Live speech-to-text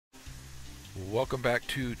Welcome back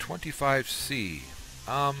to 25C.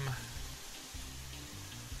 I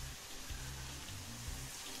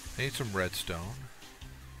need some redstone.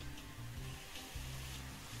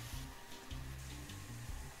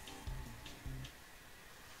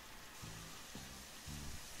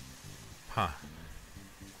 Huh.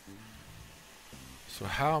 So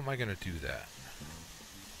how am I going to do that?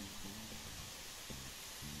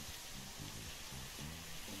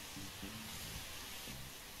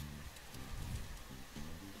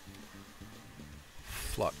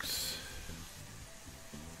 Flux.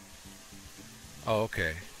 Oh,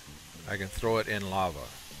 okay. I can throw it in lava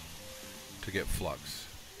to get flux.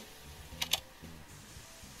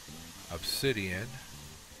 Obsidian.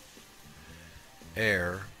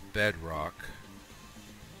 Air. Bedrock.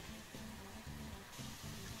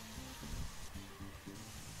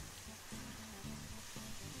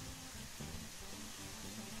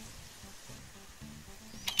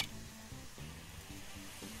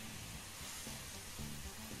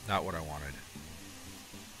 Not what I wanted.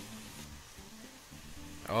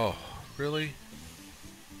 Oh, really?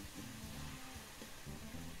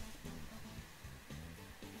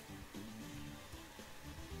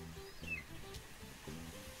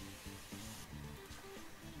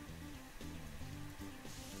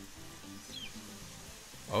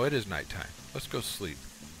 Oh, it is nighttime. Let's go sleep.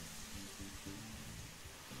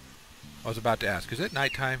 I was about to ask, is it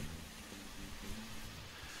nighttime?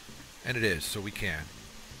 And it is, so we can.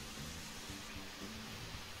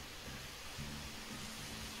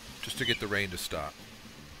 Just to get the rain to stop.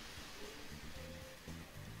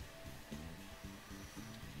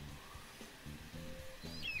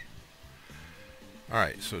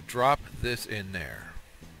 Alright, so drop this in there.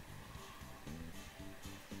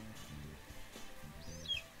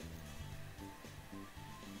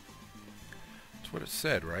 That's what it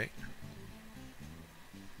said, right?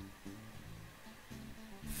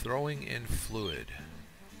 Throwing in fluid.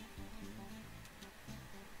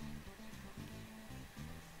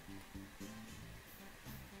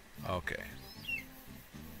 Okay.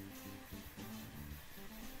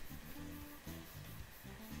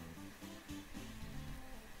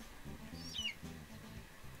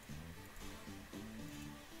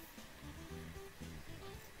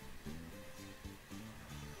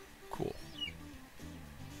 Cool.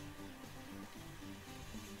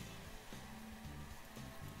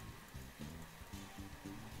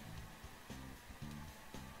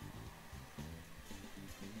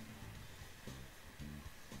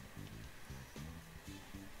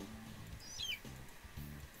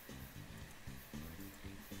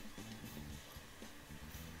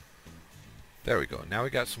 There we go. Now we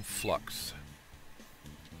got some flux.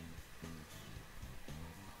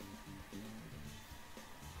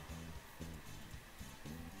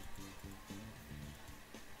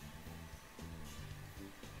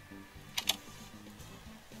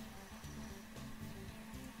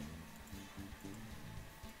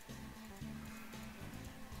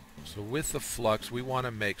 So with the flux, we want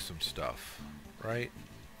to make some stuff, right?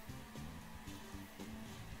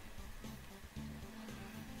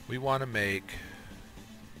 We want to make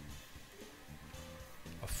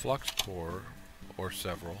a flux core, or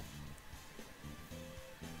several.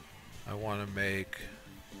 I want to make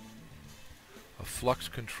a flux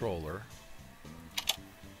controller.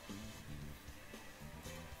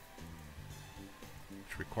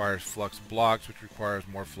 Which requires flux blocks, which requires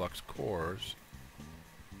more flux cores.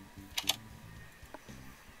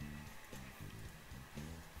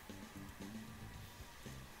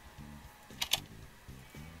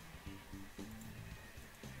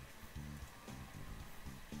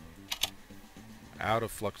 Out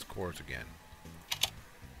of flux cores again.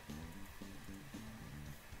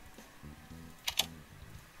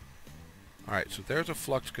 Alright, so there's a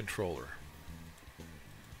flux controller.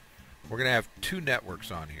 We're going to have two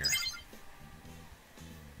networks on here.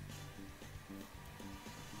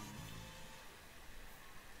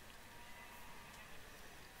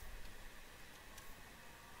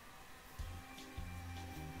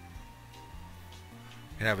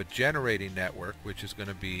 We can have a generating network, which is going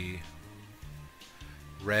to be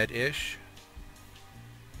reddish,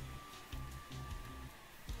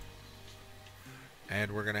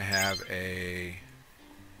 and we're going to have a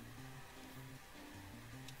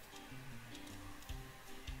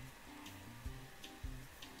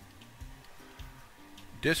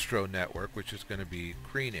distro network, which is going to be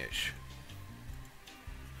greenish.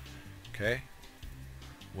 Okay,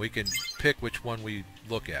 we can pick which one we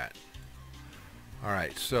look at.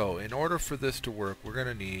 Alright, so in order for this to work, we're going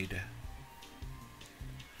to need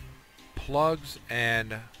plugs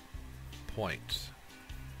and points.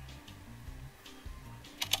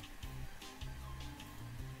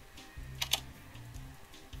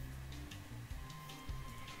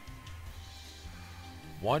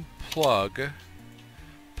 One plug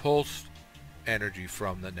pulls energy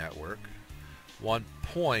from the network. One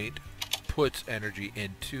point puts energy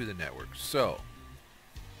into the network. So,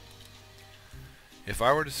 if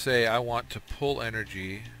I were to say I want to pull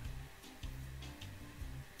energy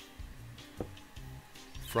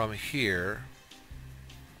from here,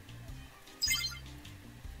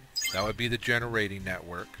 that would be the generating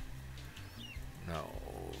network. No.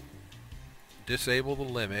 Disable the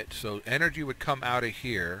limit. So energy would come out of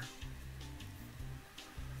here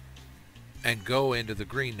and go into the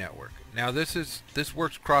green network. Now this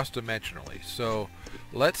works cross-dimensionally. So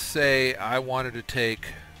let's say I wanted to take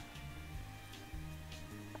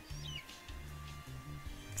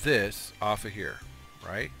this off of here,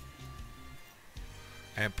 right?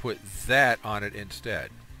 And put that on it instead.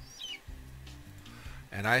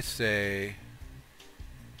 And I say,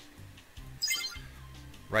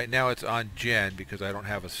 right now it's on gen because I don't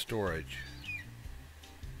have a storage.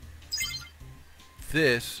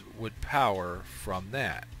 This would power from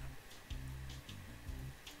that.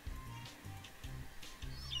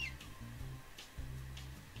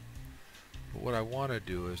 But what I want to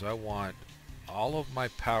do is I want all of my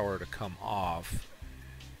power to come off.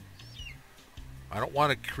 I don't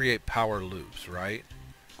want to create power loops, right?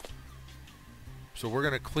 So we're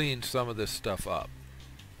going to clean some of this stuff up.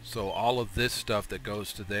 So all of this stuff that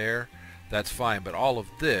goes to there, that's fine. But all of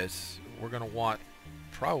this, we're going to want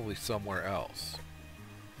probably somewhere else.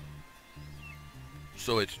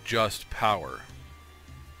 So it's just power.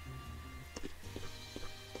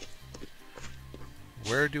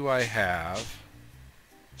 Where do I have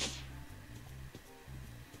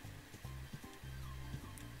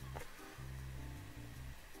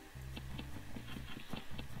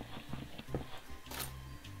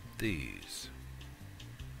these?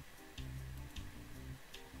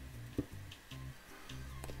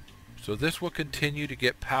 So this will continue to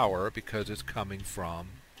get power because it's coming from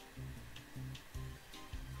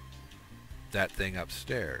that thing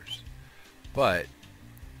upstairs. But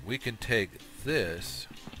we can take this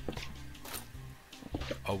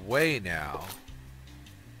away now.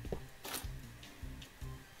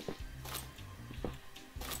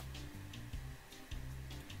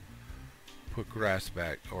 Put grass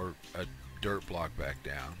back, or a dirt block back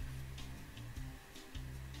down.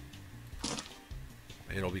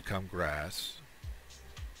 It'll become grass.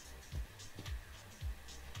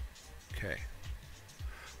 Okay.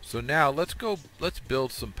 So now let's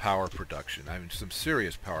build some power production. I mean, some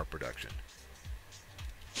serious power production.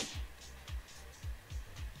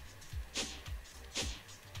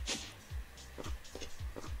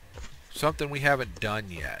 Something we haven't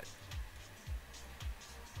done yet.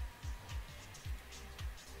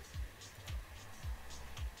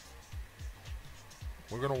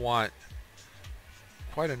 We're going to want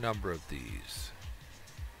quite a number of these.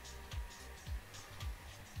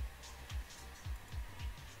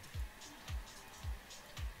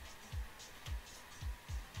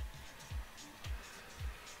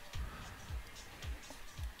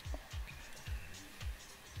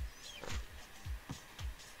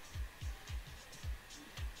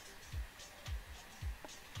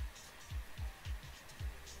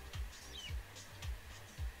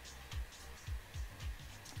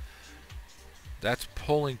 That's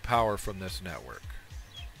pulling power from this network.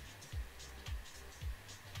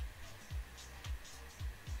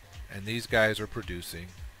 And these guys are producing.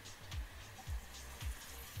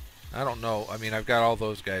 I don't know. I mean, I've got all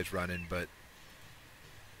those guys running, but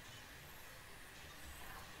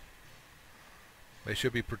they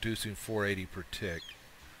should be producing 480 per tick.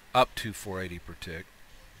 Up to 480 per tick.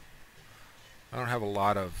 I don't have a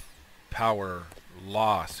lot of power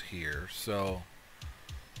loss here, so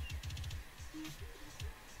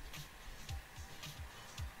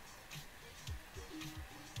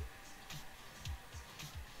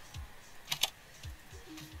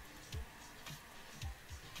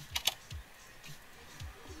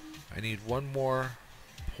I need one more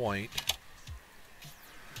point.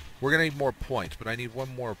 We're going to need more points, but I need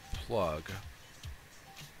one more plug.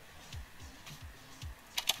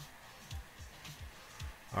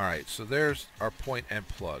 Alright, so there's our point and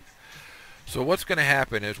plug. So what's going to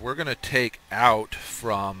happen is we're going to take out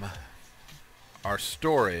from our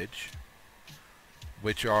storage,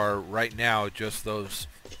 which are right now just those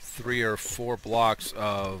 3 or 4 blocks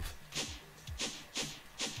of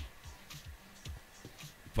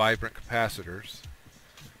vibrant capacitors,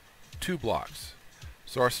 2 blocks.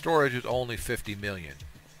 So our storage is only 50 million.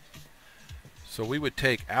 So we would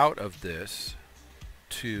take out of this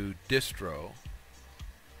to distro.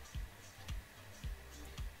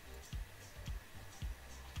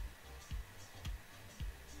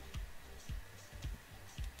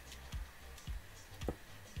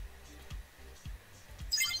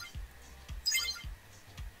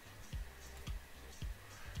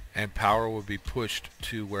 and power will be pushed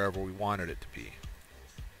to wherever we wanted it to be.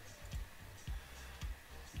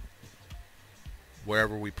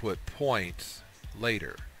 Wherever we put points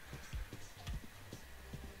later.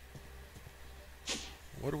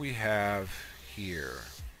 What do we have here?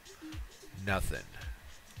 Nothing.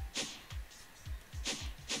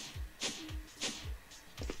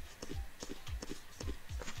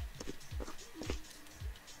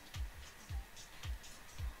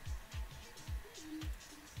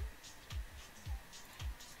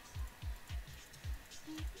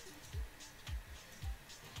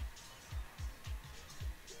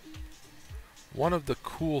 One of the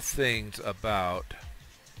cool things about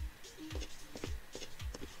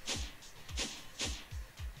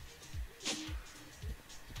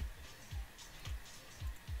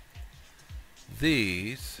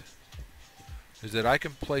these is that I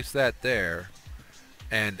can place that there,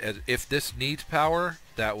 and if this needs power,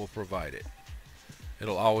 that will provide it.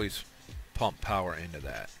 It'll always pump power into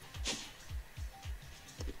that.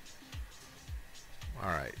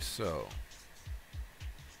 Alright, so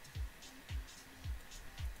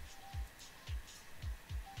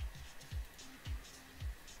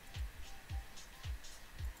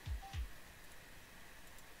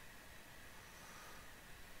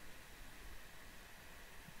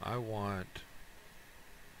I want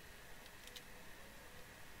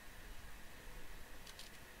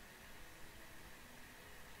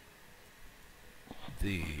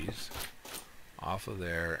these off of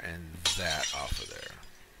there and that off of there.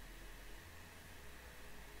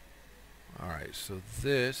 Alright, so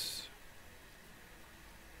this,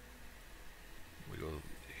 we go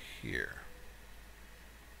here.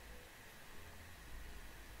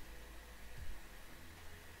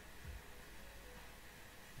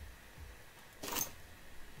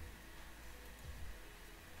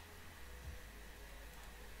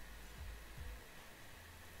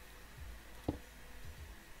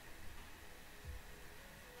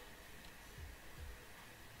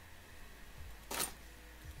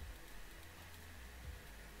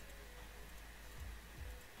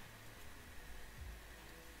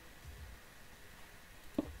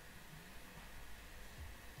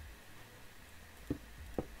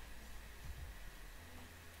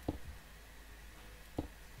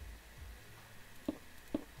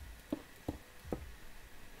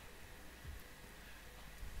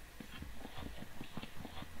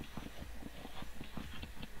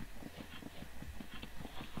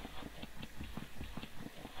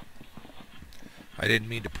 I didn't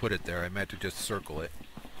mean to put it there, I meant to just circle it.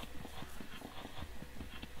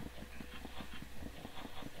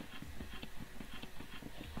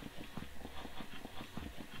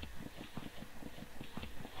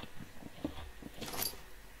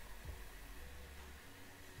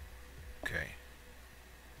 Okay.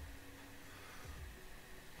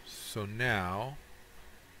 So now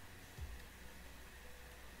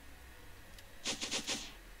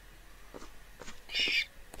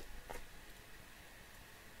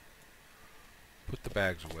put the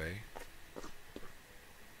bags away.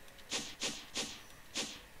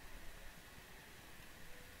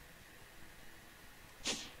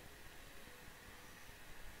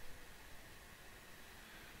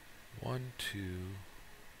 One, two.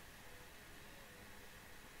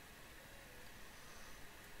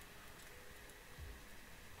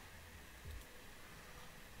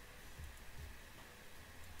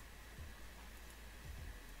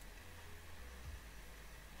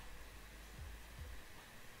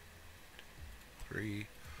 Three,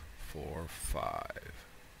 four, five.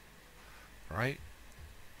 Right?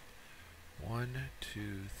 1, 2,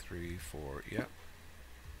 3, 4. Yep.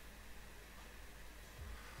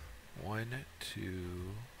 1, 2,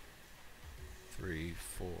 3,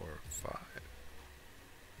 4, 5.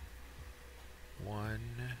 1,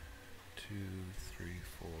 2, 3,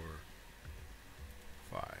 4,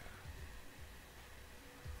 5.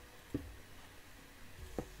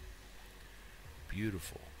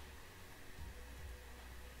 Beautiful.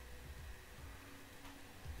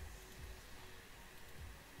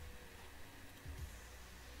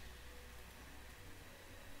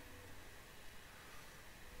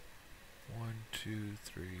 One, two,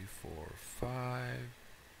 three, four, five.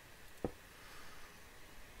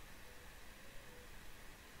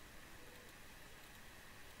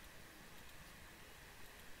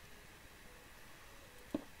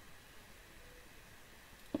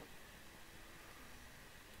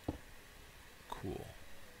 Cool.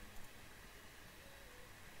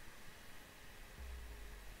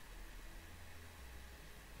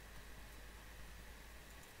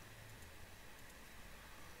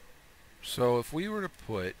 So if we were to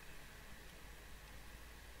put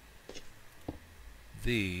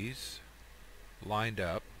these lined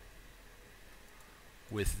up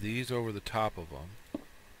with these over the top of them,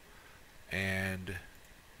 and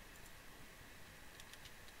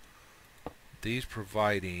these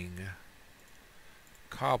providing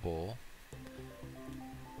cobble.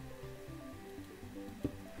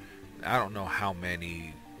 I don't know how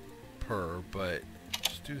many per, but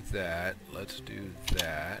let's do that. Let's do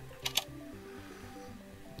that.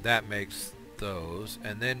 That makes those,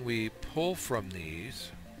 and then we pull from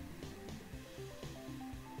these,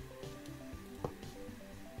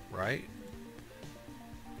 right?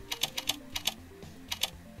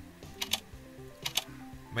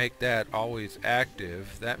 Make that always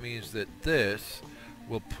active. That means that this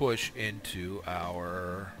will push into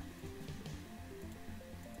our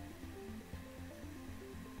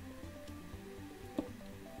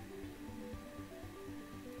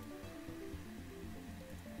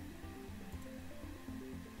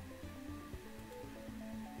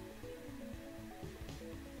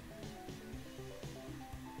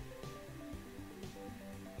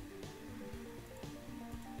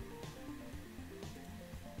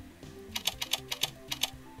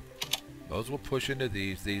those will push into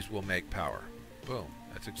these will make power. Boom.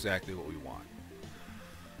 That's exactly what we want.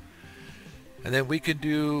 And then we can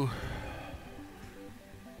do,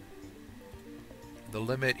 the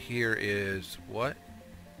limit here is what?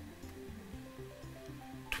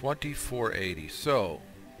 2480. So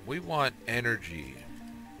we want energy.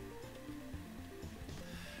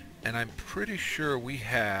 And I'm pretty sure we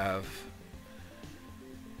have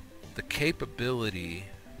the capability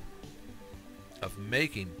of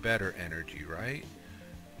making better energy, right?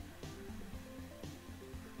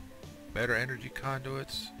 Better energy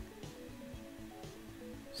conduits.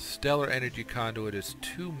 Stellar energy conduit is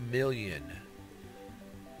 2 million.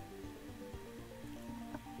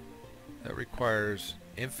 That requires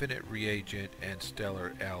infinite reagent and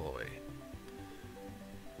stellar alloy.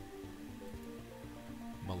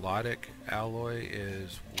 Melodic alloy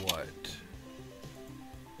is what?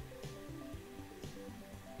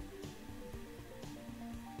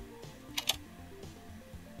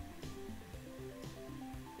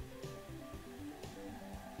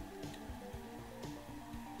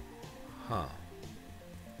 Huh.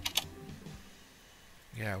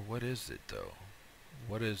 Yeah, what is it though?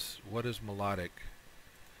 What is melodic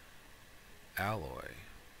alloy?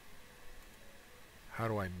 How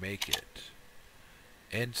do I make it?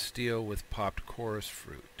 End steel with popped chorus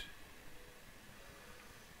fruit.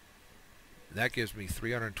 That gives me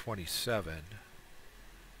 327.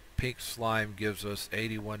 Pink slime gives us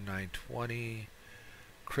 81,920.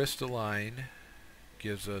 Crystalline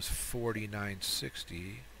gives us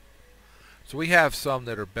 4960. So we have some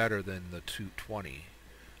that are better than the 220.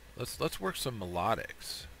 Let's work some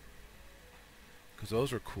melodics, because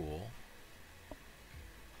those are cool.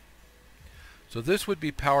 So this would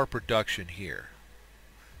be power production here,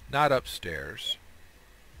 not upstairs.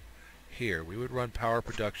 Here we would run power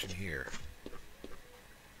production here.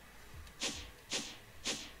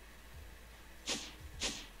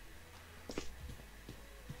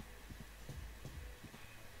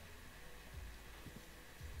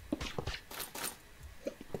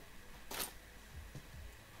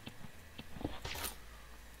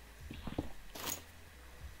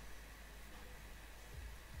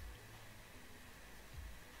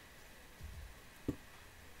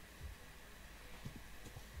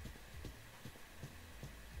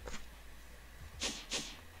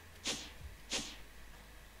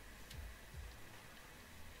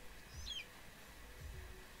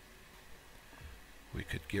 We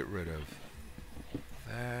could get rid of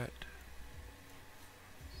that.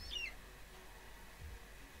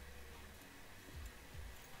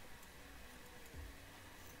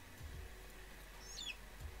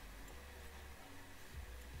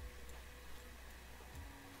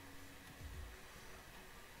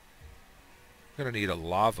 I'm gonna need a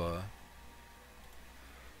lava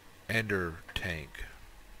ender tank.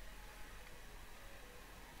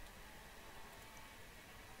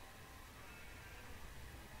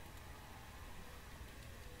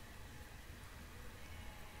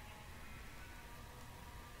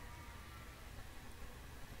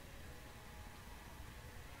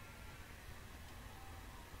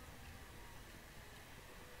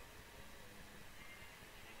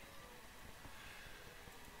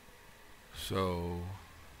 So,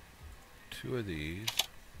 2 of these,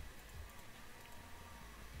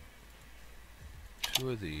 2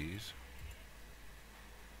 of these.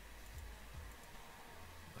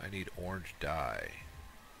 I need orange dye.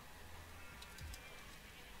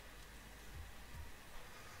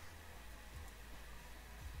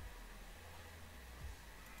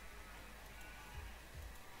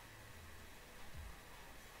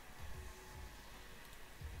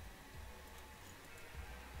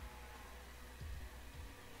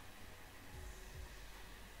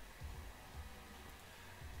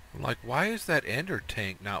 Like, why is that ender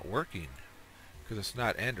tank not working? Because it's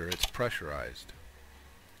not ender, it's pressurized.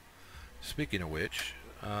 Speaking of which,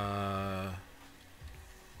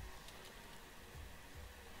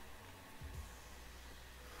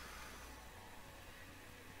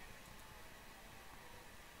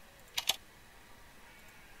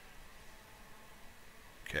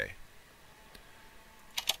 okay.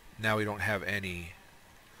 Now we don't have any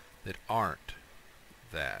that aren't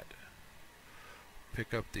that.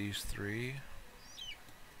 Pick up these 3.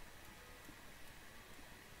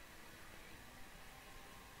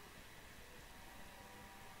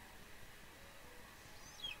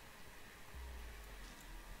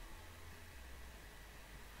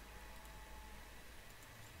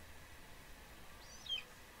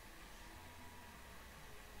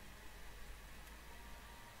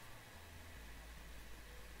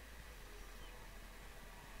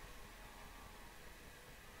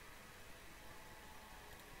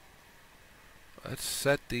 Let's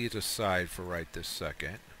set these aside for right this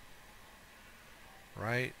second.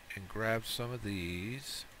 Right, and grab some of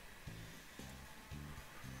these.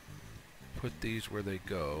 Put these where they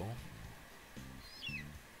go.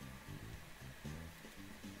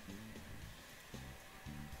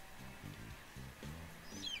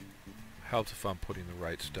 Helps if I'm putting the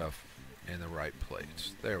right stuff in the right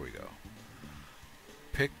place. There we go.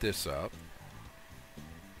 Pick this up.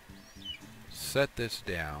 Set this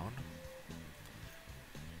down.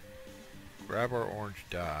 Grab our orange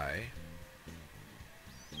dye.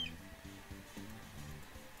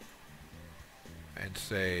 And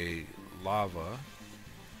say lava.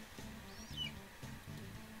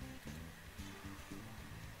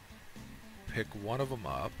 Pick one of them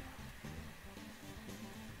up.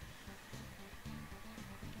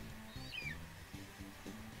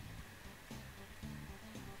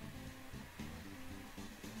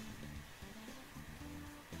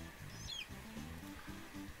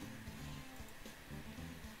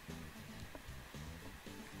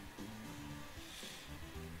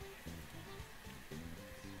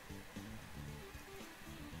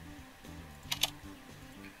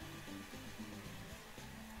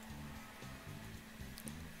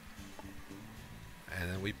 And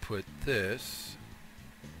then we put this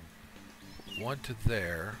one to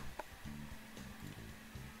there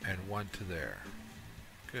and one to there.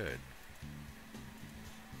 Good.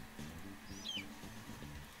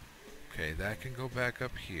 Okay, that can go back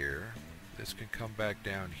up here. This can come back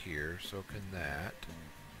down here, so can that.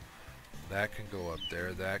 That can go up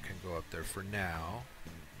there, that can go up there for now.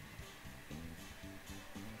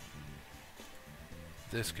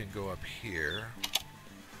 This can go up here.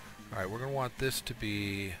 Alright, we're going to want this to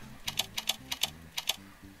be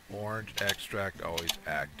orange extract always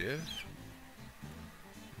active.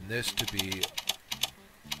 And this to be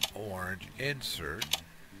orange insert.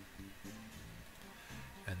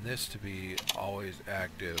 And this to be always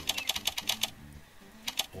active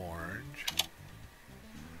orange.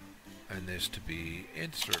 And this to be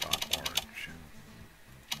insert on orange.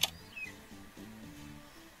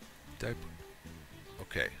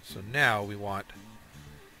 Okay, so now we want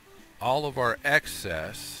all of our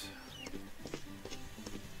excess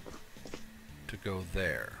to go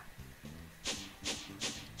there.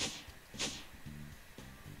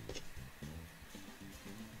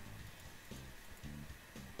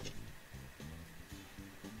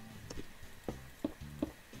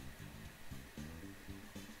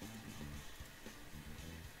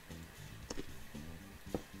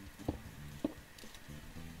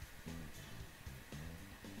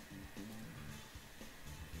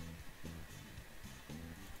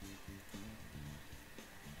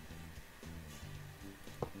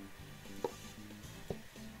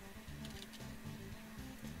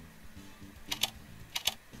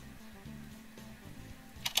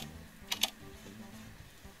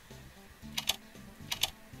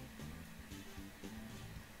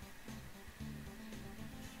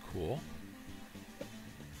 Cool.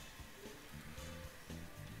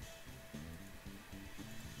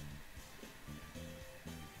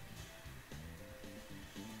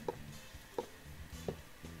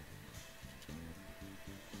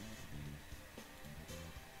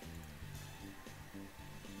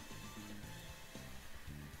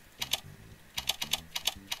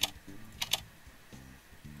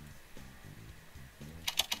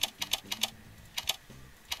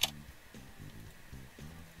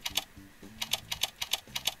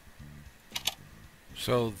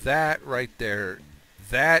 So that right there,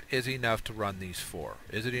 that is enough to run these 4.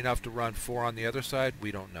 Is it enough to run 4 on the other side?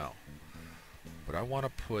 We don't know. But I want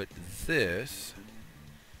to put this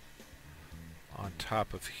on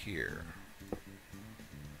top of here.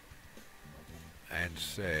 and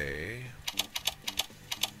say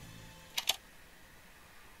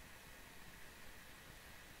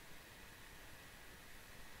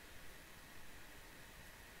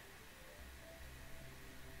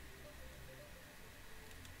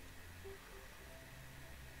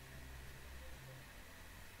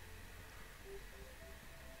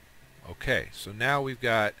okay, so now we've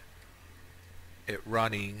got it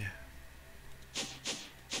running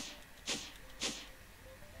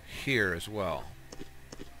here as well.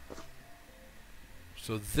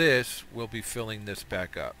 So this will be filling this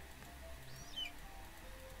back up.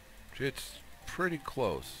 It's pretty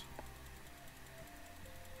close.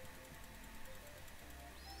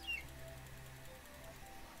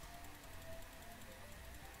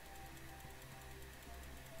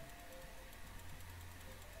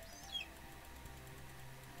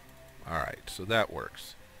 Alright, so that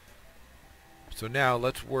works. So now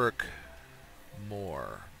let's work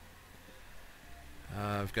more.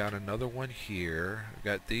 I've got another one here. I've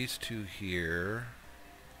got these two here.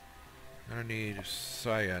 I'm going to need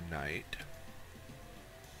cyanite.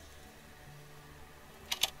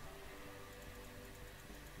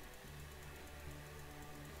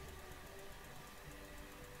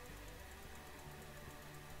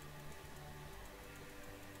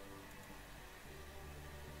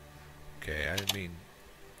 Okay, I mean...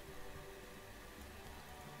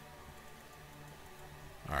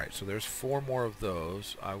 Alright, so there's 4 more of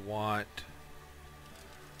those. I want...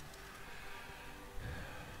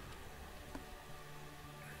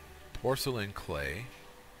 porcelain clay,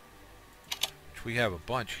 which we have a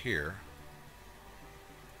bunch here.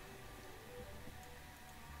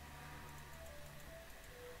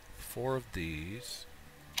 Four of these.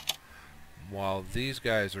 While these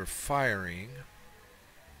guys are firing...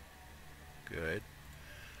 Good.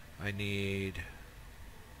 I need...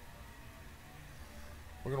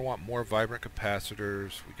 We're going to want more vibrant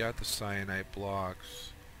capacitors. We got the cyanide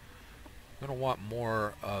blocks. We're going to want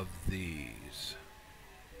more of these.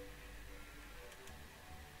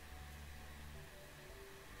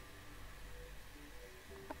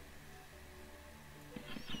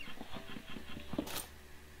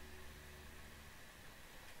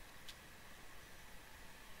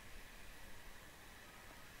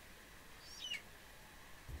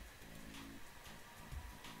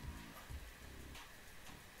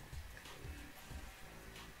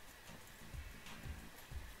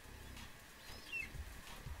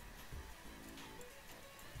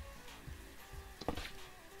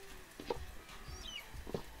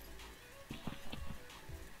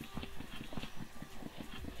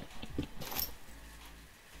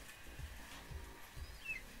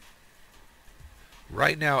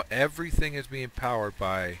 Right now, everything is being powered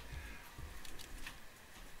by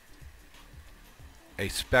a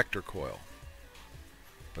Spectre coil,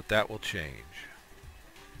 but that will change.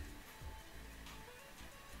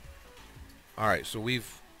 Alright, so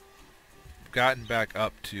we've gotten back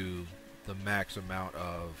up to the max amount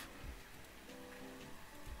of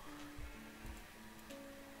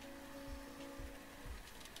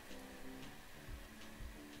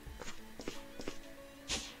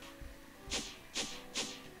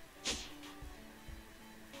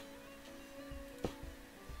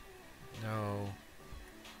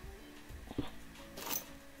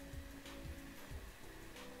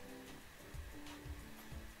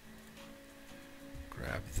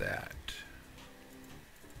grab that.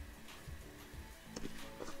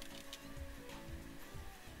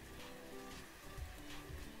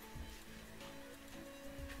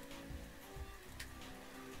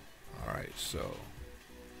 Alright, so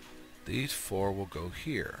these 4 will go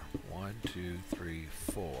here. 1, 2, 3,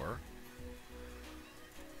 4.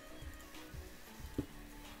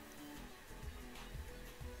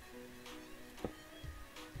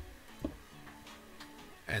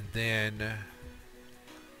 And then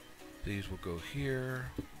these will go here.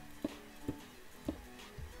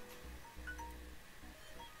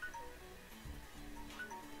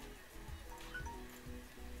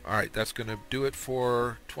 Alright, that's going to do it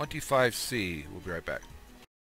for 25C. We'll be right back.